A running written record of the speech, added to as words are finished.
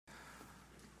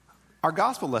Our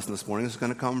gospel lesson this morning is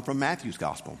going to come from Matthew's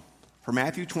gospel. For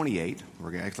Matthew 28,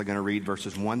 we're actually going to read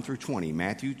verses 1 through 20.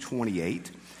 Matthew 28,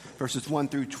 verses 1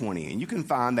 through 20. And you can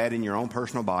find that in your own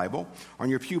personal Bible, on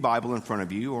your pew Bible in front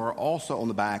of you, or also on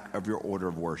the back of your order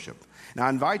of worship. Now, I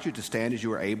invite you to stand as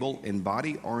you are able, in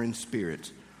body or in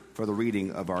spirit, for the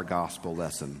reading of our gospel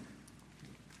lesson.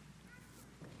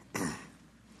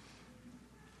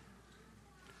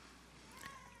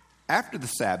 After the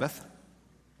Sabbath,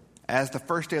 as the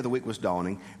first day of the week was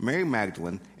dawning, Mary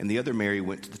Magdalene and the other Mary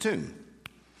went to the tomb.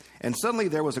 And suddenly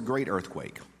there was a great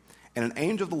earthquake, and an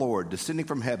angel of the Lord, descending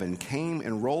from heaven, came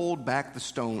and rolled back the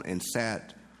stone and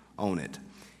sat on it.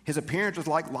 His appearance was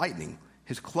like lightning,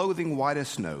 his clothing white as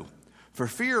snow. For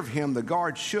fear of him, the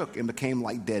guards shook and became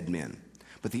like dead men.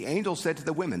 But the angel said to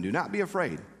the women, "Do not be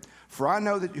afraid, for I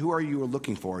know that you are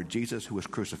looking for, Jesus who was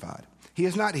crucified. He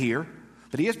is not here,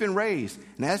 but he has been raised,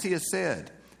 and as he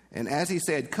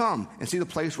said, come and see the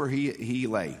place where he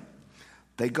lay.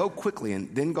 Then go quickly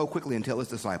and tell his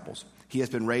disciples, he has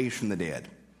been raised from the dead.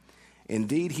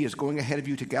 Indeed, he is going ahead of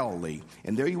you to Galilee,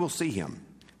 and there you will see him.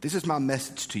 This is my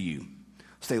message to you."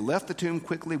 So they left the tomb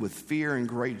quickly with fear and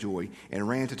great joy and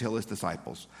ran to tell his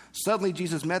disciples. Suddenly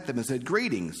Jesus met them and said,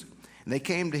 "Greetings." And they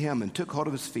came to him and took hold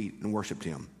of his feet and worshipped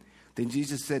him. Then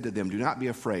Jesus said to them, "Do not be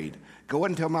afraid. Go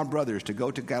and tell my brothers to go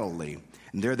to Galilee,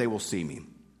 and there they will see me."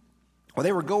 While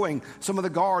they were going, some of the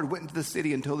guard went into the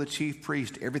city and told the chief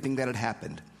priest everything that had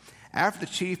happened. After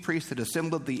the chief priests had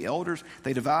assembled the elders,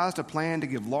 they devised a plan to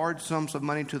give large sums of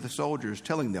money to the soldiers,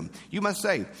 telling them, "You must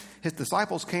say, his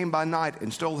disciples came by night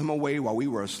and stole him away while we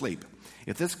were asleep.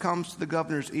 If this comes to the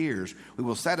governor's ears, we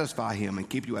will satisfy him and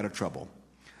keep you out of trouble."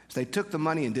 So they took the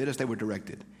money and did as they were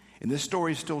directed. And this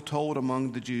story is still told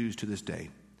among the Jews to this day.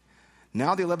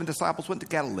 Now the 11 disciples went to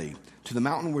Galilee, to the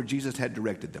mountain where Jesus had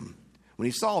directed them. When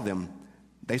they saw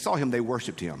him, they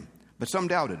worshipped him, but some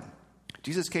doubted.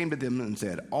 Jesus came to them and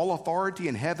said, "All authority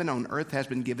in heaven and on earth has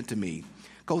been given to me.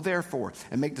 Go therefore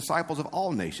and make disciples of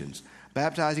all nations,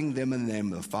 baptizing them in the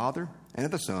name of the Father and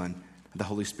of the Son and the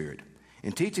Holy Spirit,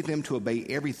 and teaching them to obey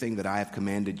everything that I have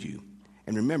commanded you.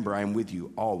 And remember, I am with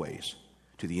you always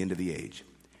to the end of the age."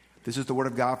 This is the word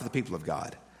of God for the people of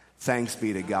God. Thanks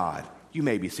be to God. You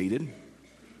may be seated.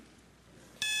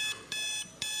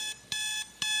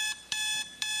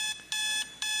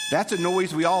 That's a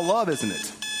noise we all love, isn't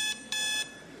it?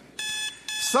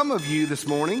 Some of you this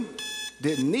morning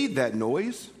didn't need that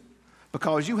noise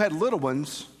because you had little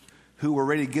ones who were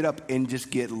ready to get up and just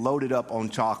get loaded up on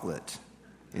chocolate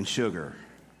and sugar.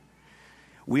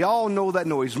 We all know that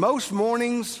noise. Most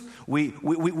mornings, we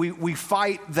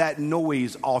fight that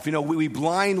noise off. You know, we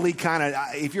blindly kind of,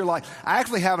 if you're like, I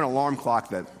actually have an alarm clock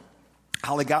that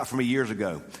Holly got from me years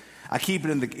ago. I keep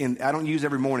it I don't use it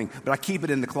every morning, but I keep it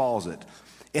in the closet.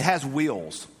 It has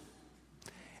wheels,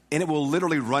 and it will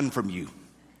literally run from you.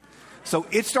 So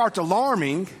it starts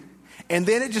alarming, and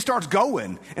then it just starts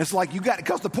going. And it's like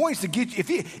because the point is to get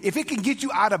you, if it can get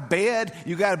you out of bed,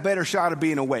 you got a better shot of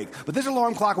being awake. But this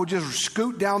alarm clock will just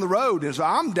scoot down the road. And so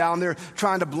I'm down there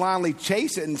trying to blindly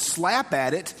chase it and slap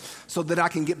at it so that I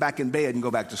can get back in bed and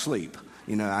go back to sleep.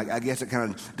 You know, I guess it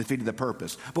kind of defeated the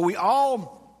purpose. But we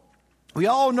all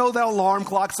know that alarm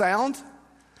clock sound,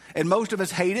 and most of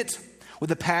us hate it with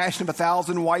the passion of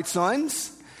 1,000 white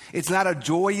suns. It's not a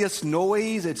joyous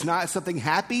noise. It's not something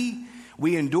happy.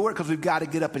 We endure it because we've got to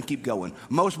get up and keep going.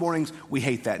 Most mornings, we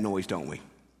hate that noise, don't we?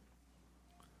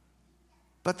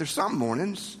 But there's some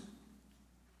mornings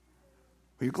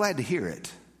where you're glad to hear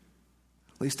it.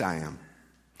 At least I am.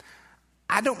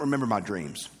 I don't remember my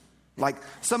dreams. Like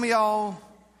some of y'all,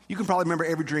 you can probably remember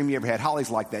every dream you ever had. Holly's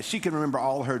like that. She can remember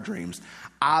all her dreams.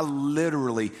 I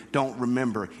literally don't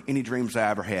remember any dreams I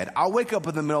ever had. I'll wake up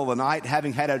in the middle of the night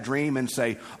having had a dream and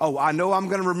say, "Oh, I know I'm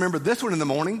going to remember this one in the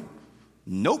morning."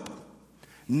 Nope.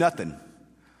 Nothing.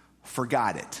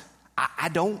 Forgot it. I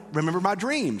don't remember my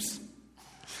dreams.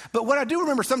 But what I do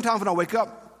remember sometimes when I wake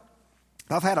up,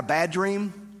 if I've had a bad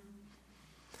dream,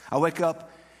 I wake up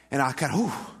and I kind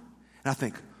of, and I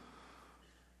think,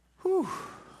 I'm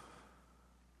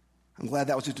glad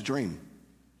that was just a dream.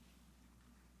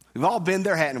 We've all been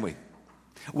there, hadn't we?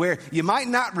 Where you might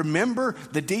not remember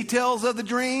the details of the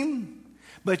dream,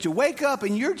 but you wake up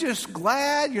and you're just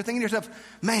glad. You're thinking to yourself,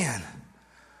 "Man,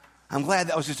 I'm glad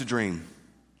that was just a dream.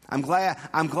 I'm glad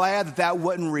that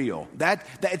wasn't real." That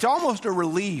it's almost a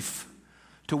relief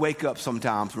to wake up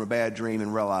sometimes from a bad dream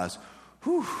and realize,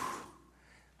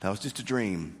 that was just a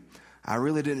dream. I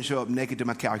really didn't show up naked to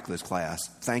my calculus class.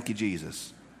 Thank you,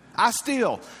 Jesus. I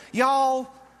still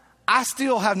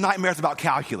have nightmares about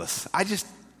calculus.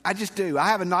 I just do. I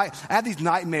have these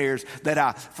nightmares that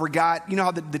I forgot. You know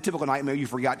how the typical nightmare, you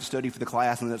forgot to study for the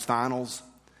class and then it's finals?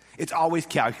 It's always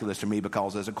calculus to me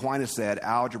because, as Aquinas said,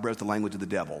 algebra is the language of the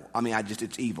devil. I mean,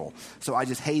 it's evil. So I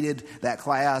just hated that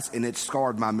class, and it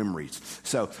scarred my memories.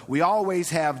 So we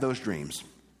always have those dreams.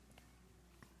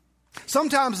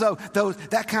 Sometimes, though,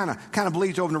 that kind of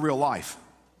bleeds over into real life.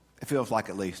 It feels like,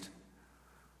 at least.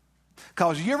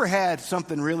 Because you ever had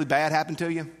something really bad happen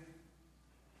to you?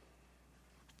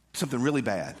 Something really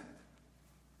bad.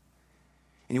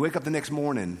 And you wake up the next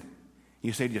morning, and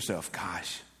you say to yourself,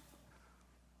 gosh,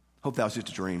 hope that was just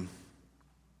a dream.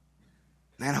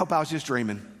 Man, I hope I was just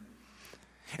dreaming.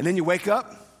 And then you wake up,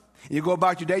 and you go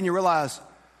about your day, and you realize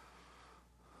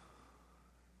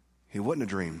it wasn't a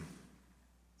dream.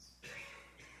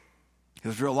 It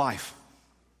was real life.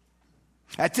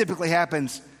 That typically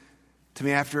happens to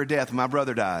me after a death. When my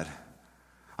brother died,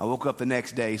 I woke up the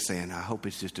next day saying, I hope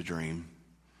it's just a dream.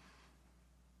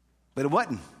 But it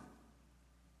wasn't.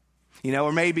 You know,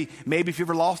 or maybe if you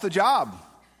ever lost a job,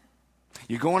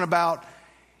 you go to bed,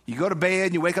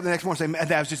 and you wake up the next morning and say,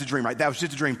 that was just a dream, right? That was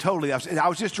just a dream, totally. I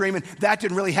was just dreaming. That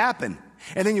didn't really happen.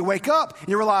 And then you wake up and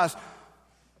you realize,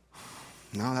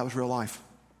 no, that was real life.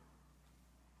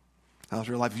 That was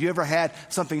real life. If you ever had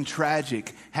something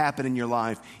tragic happen in your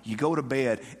life, you go to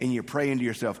bed and you pray into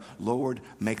yourself, Lord,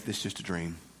 make this just a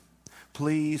dream.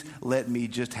 Please let me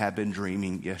just have been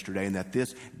dreaming yesterday and that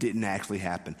this didn't actually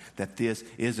happen, that this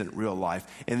isn't real life.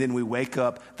 And then we wake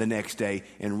up the next day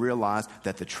and realize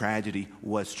that the tragedy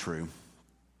was true.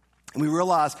 And we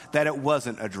realize that it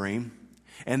wasn't a dream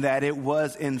and that it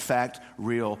was, in fact,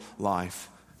 real life.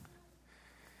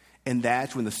 And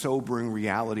that's when the sobering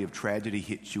reality of tragedy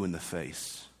hits you in the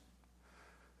face.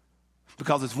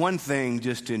 Because it's one thing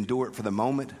just to endure it for the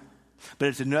moment, but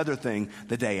it's another thing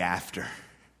the day after.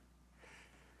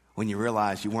 When you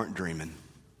realize you weren't dreaming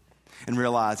and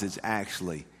realize it's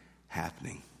actually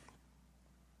happening.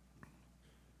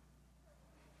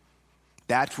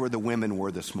 That's where the women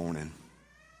were this morning.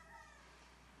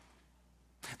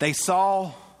 They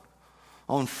saw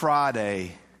on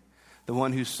Friday the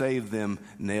one who saved them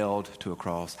nailed to a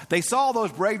cross. They saw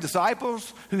those brave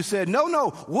disciples who said,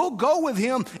 no, we'll go with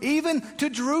him even to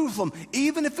Jerusalem,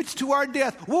 even if it's to our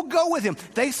death. We'll go with him.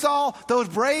 They saw those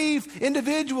brave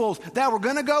individuals that were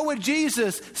going to go with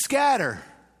Jesus scatter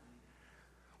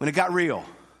when it got real.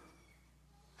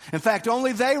 In fact,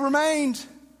 only they remained.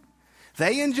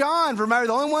 They and John remained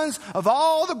the only ones of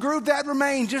all the group that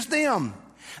remained, just them.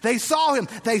 They saw him.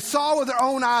 They saw with their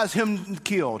own eyes him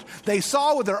killed. They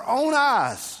saw with their own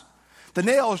eyes the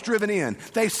nails driven in.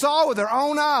 They saw with their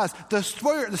own eyes the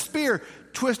spear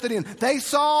twisted in. They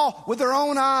saw with their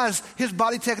own eyes his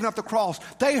body taken off the cross.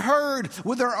 They heard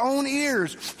with their own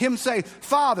ears him say,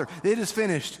 Father, it is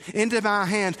finished. Into my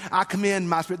hands I commend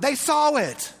my spirit. They saw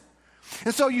it.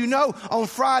 And so on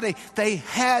Friday they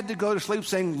had to go to sleep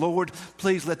saying, Lord,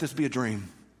 please let this be a dream.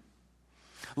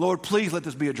 Lord, please let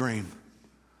this be a dream.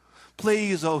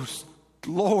 Please, oh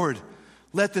Lord,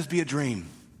 let this be a dream.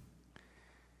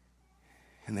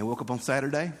 And they woke up on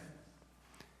Saturday. And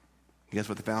guess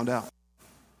what they found out?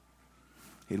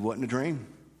 It wasn't a dream.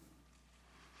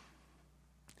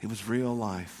 It was real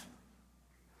life.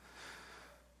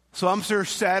 So I'm sure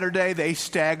Saturday they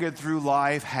staggered through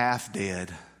life half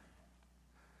dead.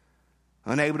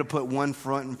 Unable to put one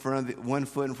foot in front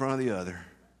of the other.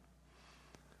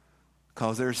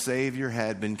 Because their Savior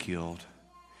had been killed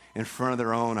in front of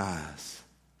their own eyes.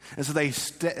 And so they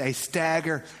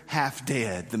stagger half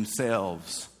dead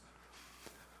themselves,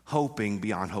 hoping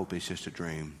beyond hope it's just a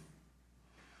dream.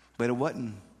 But it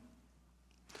wasn't.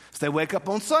 So they wake up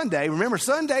on Sunday. Remember,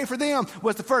 Sunday for them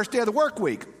was the first day of the work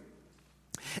week.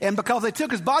 And because they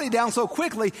took his body down so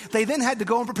quickly, they then had to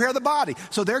go and prepare the body.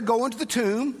 So they're going to the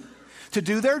tomb to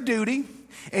do their duty.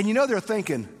 And they're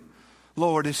thinking,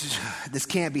 Lord, this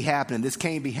can't be happening. This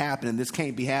can't be happening. This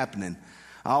can't be happening.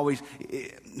 I always,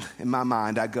 in my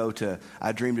mind, I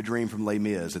dreamed a dream from Les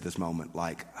Mis at this moment.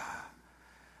 Like,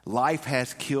 life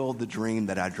has killed the dream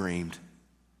that I dreamed.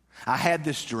 I had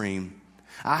this dream.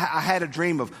 I had a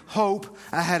dream of hope.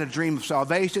 I had a dream of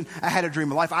salvation. I had a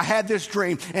dream of life. I had this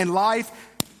dream, and life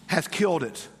has killed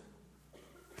it.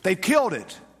 They've killed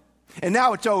it. And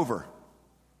now it's over.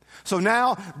 So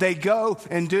now they go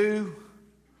and do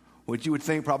what you would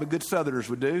think probably good Southerners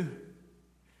would do.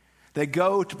 They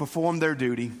go to perform their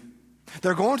duty.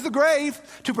 They're going to the grave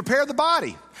to prepare the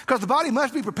body. Because the body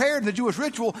must be prepared in the Jewish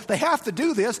ritual. They have to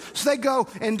do this, so they go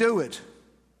and do it.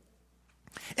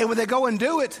 And when they go and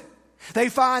do it, they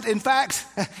find, in fact,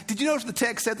 did you notice the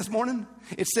text said this morning?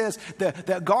 It says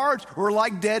the guards were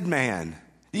like dead men.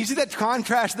 Do you see that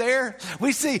contrast there?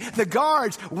 We see the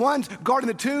guards, one's guarding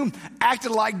the tomb,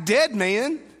 acted like dead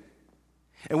men.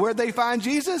 And where'd they find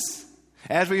Jesus?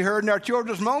 As we heard in our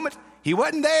children's moment, he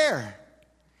wasn't there.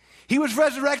 He was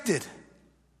resurrected.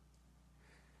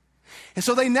 And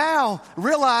so they now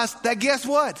realize that, guess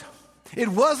what? It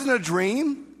wasn't a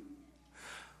dream,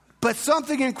 but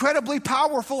something incredibly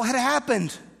powerful had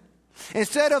happened.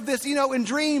 Instead of this, in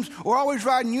dreams, we're always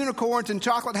riding unicorns and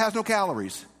chocolate has no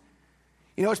calories.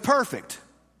 It's perfect.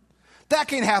 That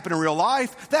can't happen in real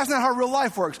life. That's not how real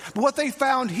life works. But what they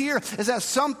found here is that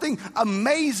something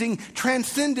amazing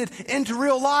transcended into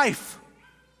real life.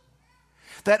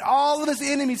 That all of his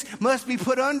enemies must be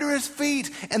put under his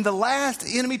feet, and the last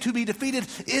enemy to be defeated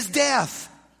is death.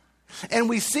 And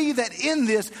we see that in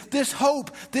this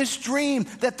hope, this dream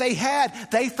that they had,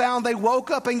 they found they woke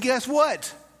up, and guess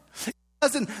what? It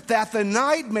wasn't that the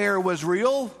nightmare was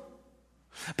real,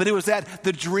 but it was that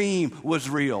the dream was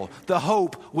real. The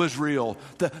hope was real.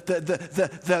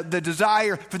 The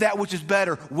desire for that which is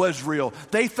better was real.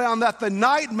 They found that the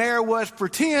nightmare was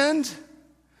pretend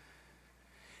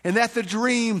and that the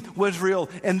dream was real.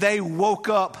 And they woke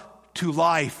up to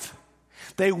life.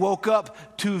 They woke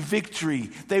up to victory.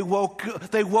 They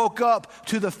woke up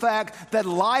to the fact that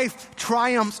life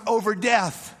triumphs over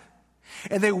death.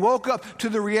 And they woke up to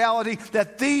the reality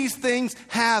that these things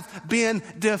have been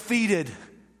defeated.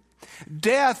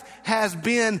 Death has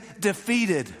been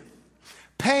defeated.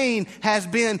 Pain has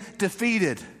been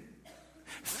defeated.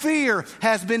 Fear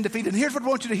has been defeated. And here's what I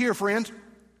want you to hear, friends.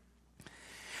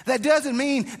 That doesn't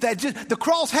mean that just the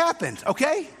cross happened,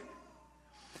 okay?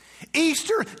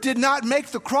 Easter did not make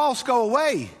the cross go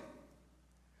away.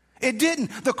 It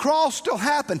didn't. The cross still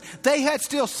happened. They had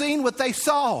still seen what they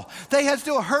saw. They had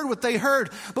still heard what they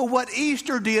heard. But what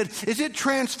Easter did is it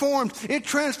transformed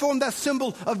that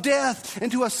symbol of death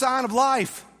into a sign of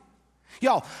life.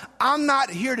 Y'all, I'm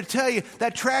not here to tell you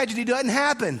that tragedy doesn't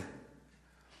happen.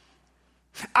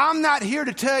 I'm not here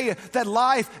to tell you that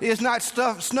life is not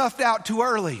snuffed out too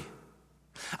early.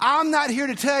 I'm not here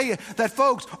to tell you that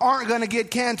folks aren't going to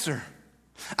get cancer.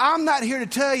 I'm not here to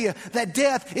tell you that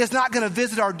death is not going to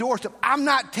visit our doorstep. I'm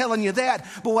not telling you that.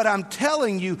 But what I'm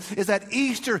telling you is that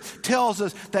Easter tells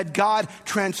us that God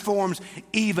transforms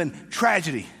even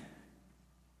tragedy.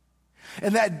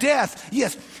 And that death,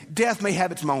 yes, death may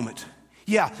have its moment.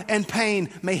 Yeah, and pain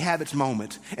may have its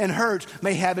moment. And hurt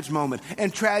may have its moment.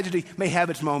 And tragedy may have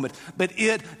its moment. But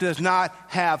it does not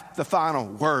have the final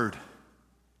word.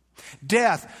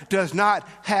 Death does not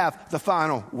have the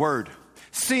final word.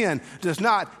 Sin does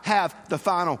not have the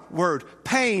final word.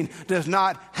 Pain does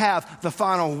not have the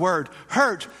final word.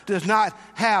 Hurt does not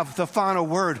have the final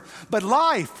word. But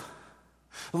life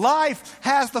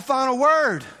has the final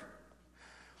word.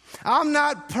 I'm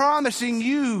not promising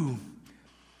you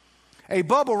a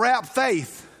bubble wrap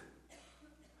faith,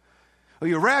 or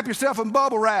you wrap yourself in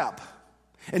bubble wrap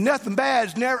and nothing bad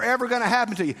is never ever going to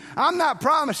happen to you. I'm not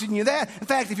promising you that. In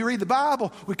fact, if you read the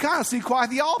Bible, we kind of see quite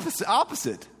the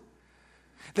opposite.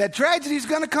 That tragedy is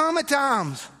going to come at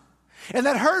times, and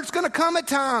that hurt's going to come at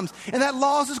times, and that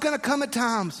loss is going to come at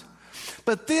times.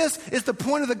 But this is the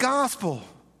point of the gospel,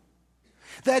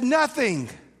 that nothing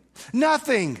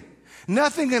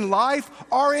in life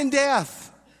or in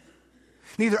death,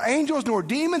 neither angels nor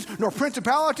demons nor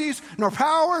principalities nor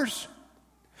powers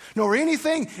nor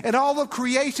anything in all of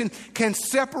creation can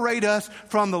separate us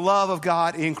from the love of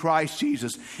God in Christ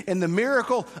Jesus. And the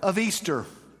miracle of Easter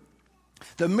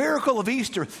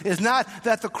is not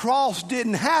that the cross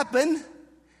didn't happen. It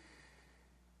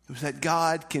was that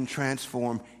God can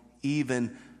transform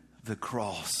even the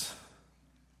cross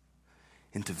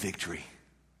into victory.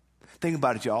 Think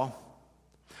about it, y'all.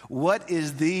 What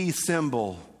is the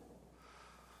symbol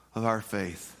of our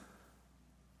faith?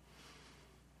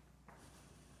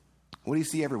 What do you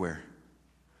see everywhere?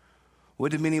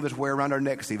 What do many of us wear around our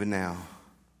necks even now?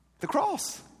 The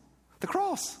cross. The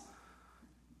cross.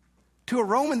 To a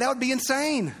Roman, that would be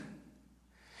insane.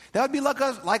 That would be like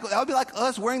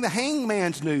us wearing the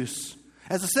hangman's noose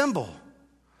as a symbol.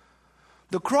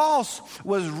 The cross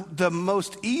was the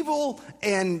most evil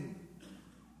and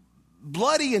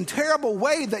bloody and terrible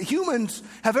way that humans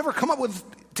have ever come up with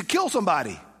to kill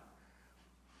somebody.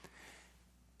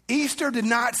 Easter did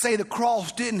not say the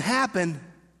cross didn't happen.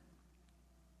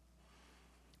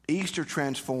 Easter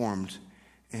transformed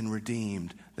and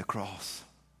redeemed the cross.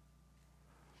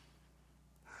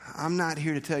 I'm not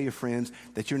here to tell you, friends,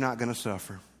 that you're not going to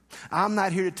suffer. I'm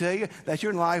not here to tell you that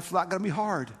your life's not going to be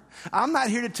hard. I'm not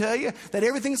here to tell you that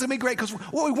everything's going to be great, because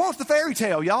what we want is the fairy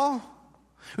tale, y'all.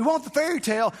 We want the fairy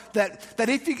tale that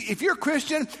if you're a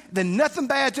Christian, then nothing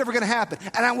bad's ever going to happen.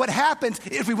 And what happens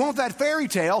is we want that fairy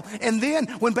tale, and then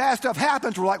when bad stuff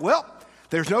happens, we're like, well,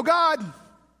 there's no God.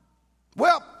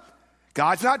 Well,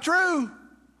 God's not true.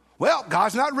 Well,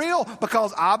 God's not real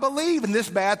because I believe and this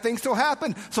bad thing still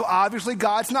happened. So obviously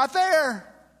God's not there.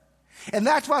 And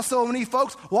that's why so many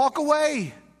folks walk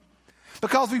away.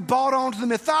 Because we bought onto the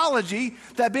mythology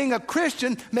that being a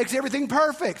Christian makes everything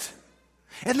perfect.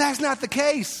 And that's not the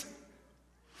case.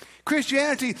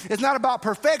 Christianity is not about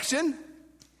perfection.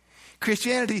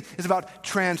 Christianity is about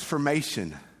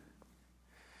transformation.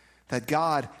 That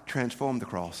God transformed the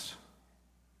cross.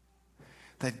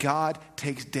 That God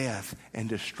takes death and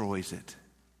destroys it.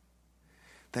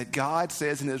 That God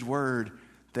says in His Word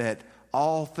that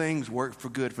all things work for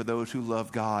good for those who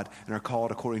love God and are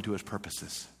called according to His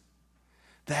purposes.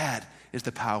 That is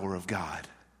the power of God.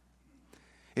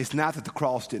 It's not that the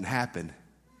cross didn't happen.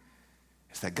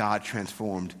 It's that God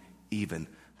transformed even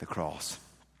the cross.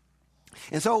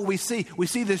 And so we see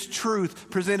this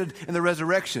truth presented in the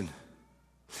resurrection.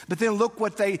 But then look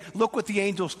what the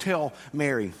angels tell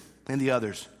Mary and the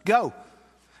others. Go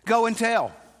and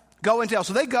tell. Go and tell.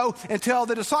 So they go and tell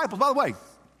the disciples. By the way,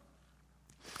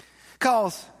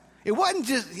 because it wasn't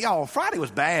just, Friday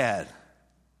was bad.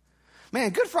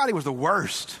 Man, Good Friday was the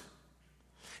worst.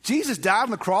 Jesus died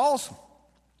on the cross.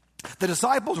 The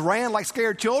disciples ran like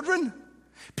scared children.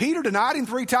 Peter denied Him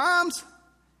 3 times.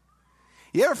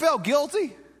 You ever felt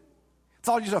guilty?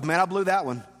 Thought to yourself, man, I blew that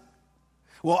one.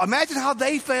 Well, imagine how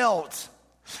they felt.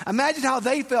 Imagine how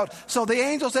they felt. So the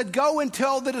angel said, go and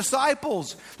tell the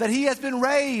disciples that He has been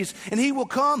raised and He will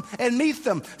come and meet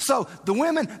them. So the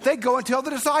women, they go and tell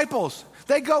the disciples.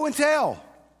 They go and tell.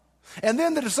 And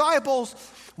then the disciples,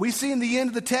 we see in the end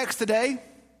of the text today,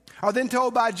 are then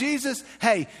told by Jesus,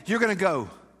 hey, you're going to go.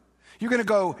 You're going to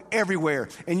go everywhere,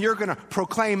 and you're going to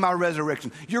proclaim my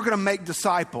resurrection. You're going to make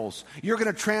disciples. You're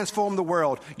going to transform the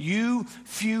world. You,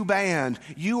 few band,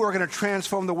 you are going to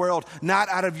transform the world, not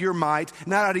out of your might,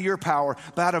 not out of your power,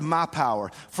 but out of my power.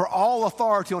 For all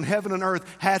authority on heaven and earth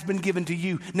has been given to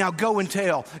you. Now go and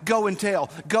tell, go and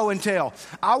tell, go and tell.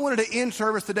 I wanted to end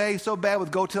service today so bad with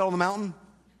go tell on the mountain.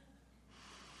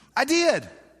 I did.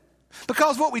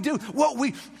 Because what we do,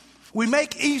 we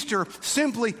make Easter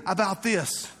simply about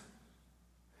this.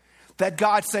 That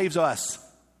God saves us.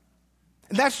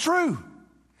 And that's true.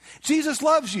 Jesus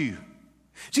loves you.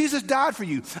 Jesus died for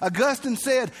you. Augustine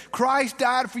said, Christ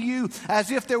died for you as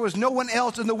if there was no one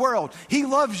else in the world. He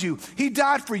loves you. He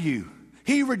died for you.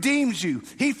 He redeems you.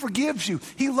 He forgives you.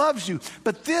 He loves you.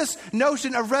 But this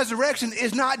notion of resurrection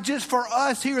is not just for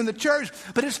us here in the church,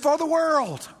 but it's for the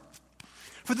world.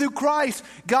 For through Christ,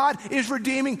 God is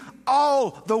redeeming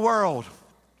all the world.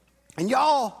 And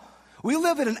y'all, we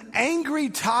live in an angry,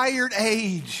 tired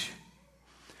age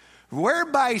where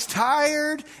everybody's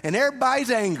tired and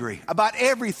everybody's angry about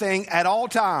everything at all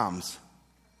times.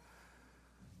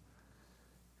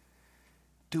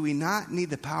 Do we not need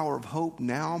the power of hope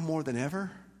now more than ever?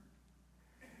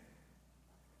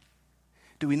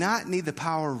 Do we not need the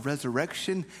power of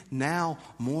resurrection now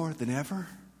more than ever?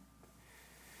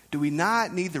 Do we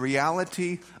not need the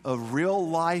reality of real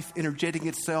life interjecting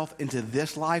itself into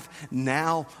this life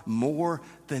now more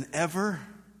than ever?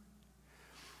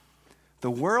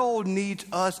 The world needs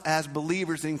us as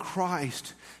believers in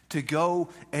Christ to go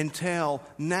and tell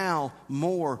now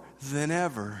more than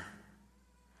ever.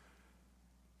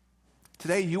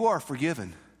 Today you are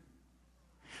forgiven.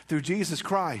 Through Jesus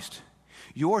Christ,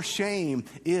 your shame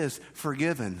is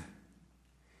forgiven.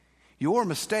 Your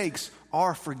mistakes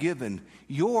are forgiven.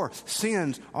 Your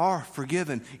sins are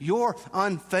forgiven. Your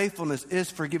unfaithfulness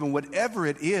is forgiven. Whatever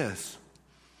it is,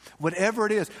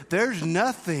 there's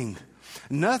nothing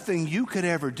you could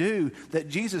ever do that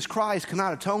Jesus Christ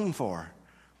cannot atone for.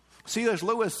 C.S.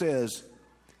 Lewis says,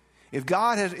 if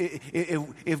God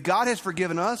has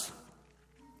forgiven us,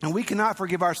 and we cannot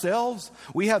forgive ourselves,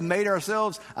 we have made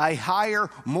ourselves a higher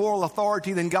moral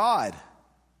authority than God.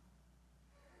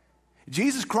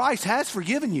 Jesus Christ has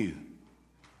forgiven you.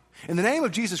 In the name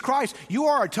of Jesus Christ, you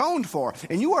are atoned for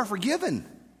and you are forgiven.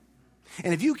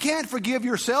 And if you can't forgive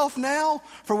yourself now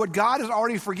for what God has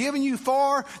already forgiven you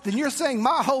for, then you're saying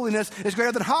my holiness is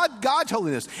greater than God's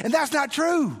holiness. And that's not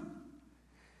true.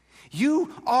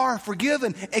 You are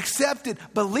forgiven. Accept it.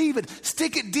 Believe it.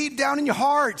 Stick it deep down in your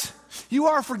heart. You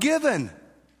are forgiven.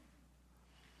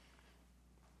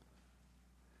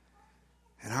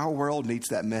 And our world needs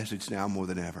that message now more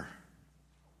than ever.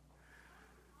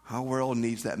 Our world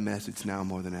needs that message now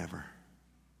more than ever.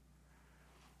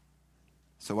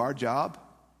 So our job,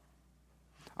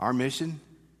 our mission,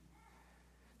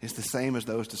 is the same as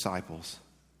those disciples.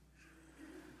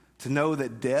 To know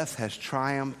that death has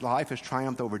triumphed, life has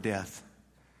triumphed over death,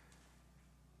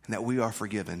 and that we are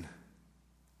forgiven.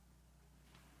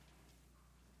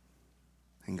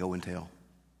 And go and tell.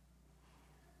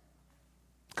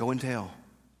 Go and tell.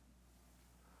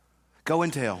 Go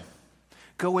and tell.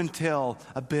 Go and tell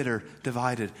a bitter,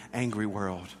 divided, angry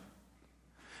world.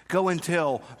 Go and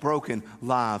tell broken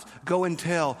lives. Go and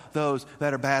tell those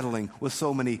that are battling with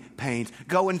so many pains.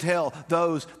 Go and tell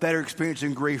those that are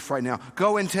experiencing grief right now.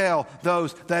 Go and tell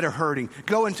those that are hurting.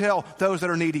 Go and tell those that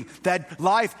are needing that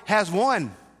life has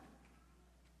won.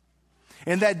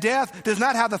 And that death does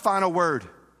not have the final word.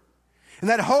 And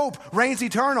that hope reigns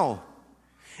eternal.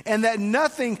 And that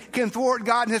nothing can thwart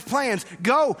God and his plans.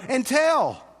 Go and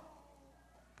tell.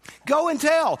 Go and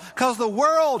tell, because the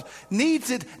world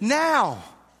needs it now.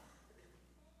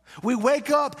 We wake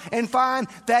up and find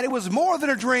that it was more than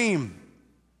a dream,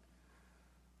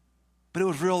 but it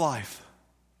was real life.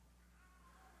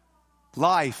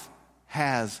 Life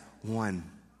has won.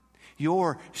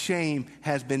 Your shame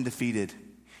has been defeated.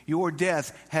 Your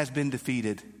death has been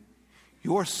defeated.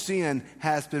 Your sin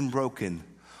has been broken.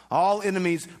 All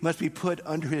enemies must be put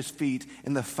under his feet,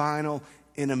 and the final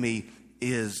enemy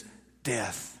is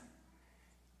death.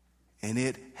 And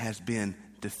it has been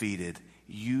defeated.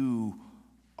 You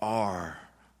are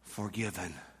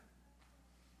forgiven.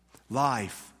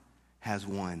 Life has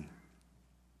won.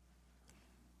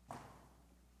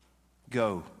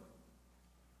 Go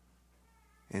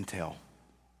and tell.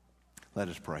 Let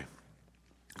us pray.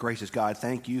 Gracious God,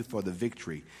 thank you for the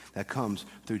victory that comes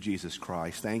through Jesus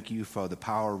Christ. Thank you for the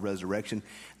power of resurrection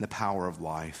and the power of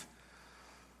life.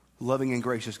 Loving and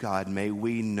gracious God, may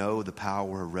we know the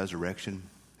power of resurrection,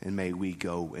 and may we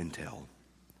go and tell.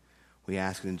 We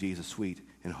ask it in Jesus' sweet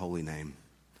and holy name.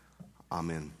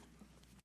 Amen.